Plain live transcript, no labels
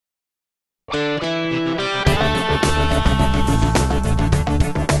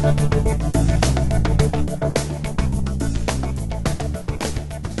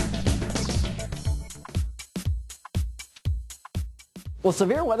Well,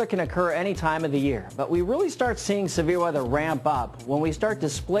 severe weather can occur any time of the year, but we really start seeing severe weather ramp up when we start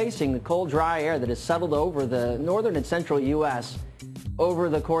displacing the cold, dry air that has settled over the northern and central U.S. over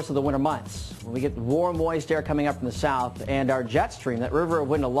the course of the winter months. When we get warm, moist air coming up from the south and our jet stream, that river of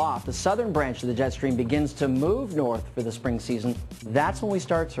wind aloft, the southern branch of the jet stream begins to move north for the spring season, that's when we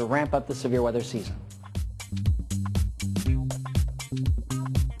start to ramp up the severe weather season.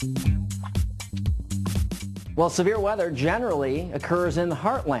 Well, severe weather generally occurs in the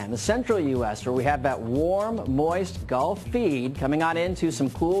heartland, the central U.S., where we have that warm, moist Gulf feed coming on into some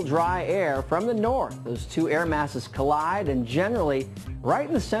cool, dry air from the north. Those two air masses collide, and generally, right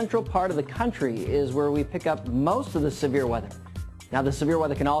in the central part of the country is where we pick up most of the severe weather. Now, the severe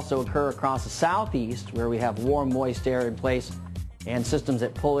weather can also occur across the southeast, where we have warm, moist air in place, and systems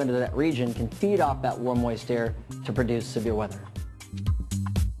that pull into that region can feed off that warm, moist air to produce severe weather.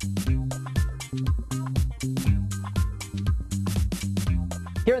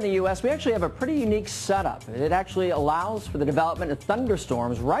 Here in the U.S., we actually have a pretty unique setup. It actually allows for the development of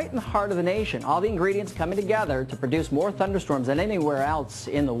thunderstorms right in the heart of the nation. All the ingredients coming together to produce more thunderstorms than anywhere else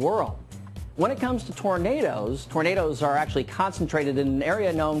in the world. When it comes to tornadoes, tornadoes are actually concentrated in an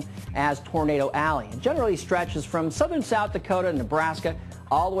area known as Tornado Alley. It generally stretches from southern South Dakota and Nebraska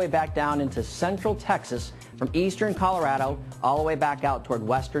all the way back down into central Texas, from eastern Colorado all the way back out toward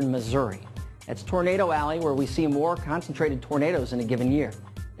western Missouri. It's Tornado Alley where we see more concentrated tornadoes in a given year.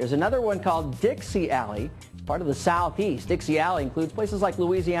 There's another one called Dixie Alley, part of the southeast. Dixie Alley includes places like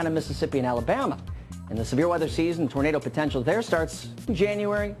Louisiana, Mississippi, and Alabama. And the severe weather season, tornado potential there starts in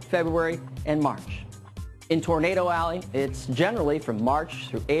January, February, and March. In Tornado Alley, it's generally from March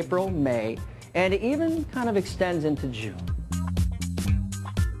through April, May, and it even kind of extends into June.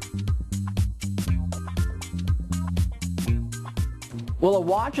 Well, a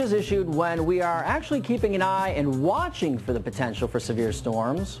watch is issued when we are actually keeping an eye and watching for the potential for severe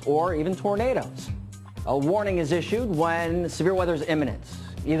storms or even tornadoes. A warning is issued when severe weather is imminent.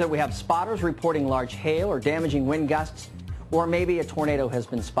 Either we have spotters reporting large hail or damaging wind gusts, or maybe a tornado has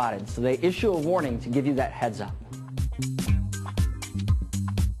been spotted. So they issue a warning to give you that heads up.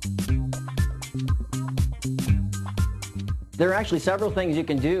 There are actually several things you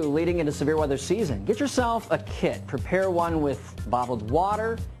can do leading into severe weather season. Get yourself a kit. Prepare one with bottled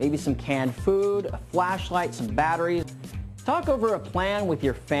water, maybe some canned food, a flashlight, some batteries. Talk over a plan with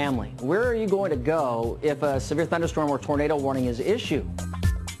your family. Where are you going to go if a severe thunderstorm or tornado warning is issued?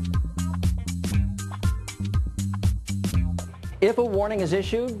 If a warning is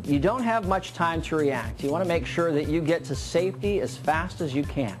issued, you don't have much time to react. You want to make sure that you get to safety as fast as you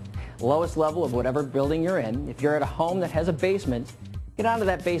can. Lowest level of whatever building you're in. If you're at a home that has a basement, get onto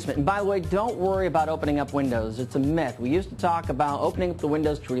that basement. And by the way, don't worry about opening up windows. It's a myth. We used to talk about opening up the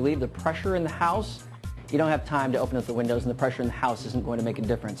windows to relieve the pressure in the house. You don't have time to open up the windows, and the pressure in the house isn't going to make a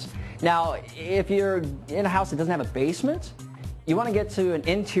difference. Now, if you're in a house that doesn't have a basement, you want to get to an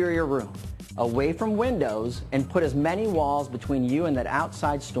interior room, away from windows, and put as many walls between you and that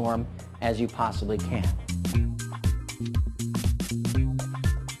outside storm as you possibly can.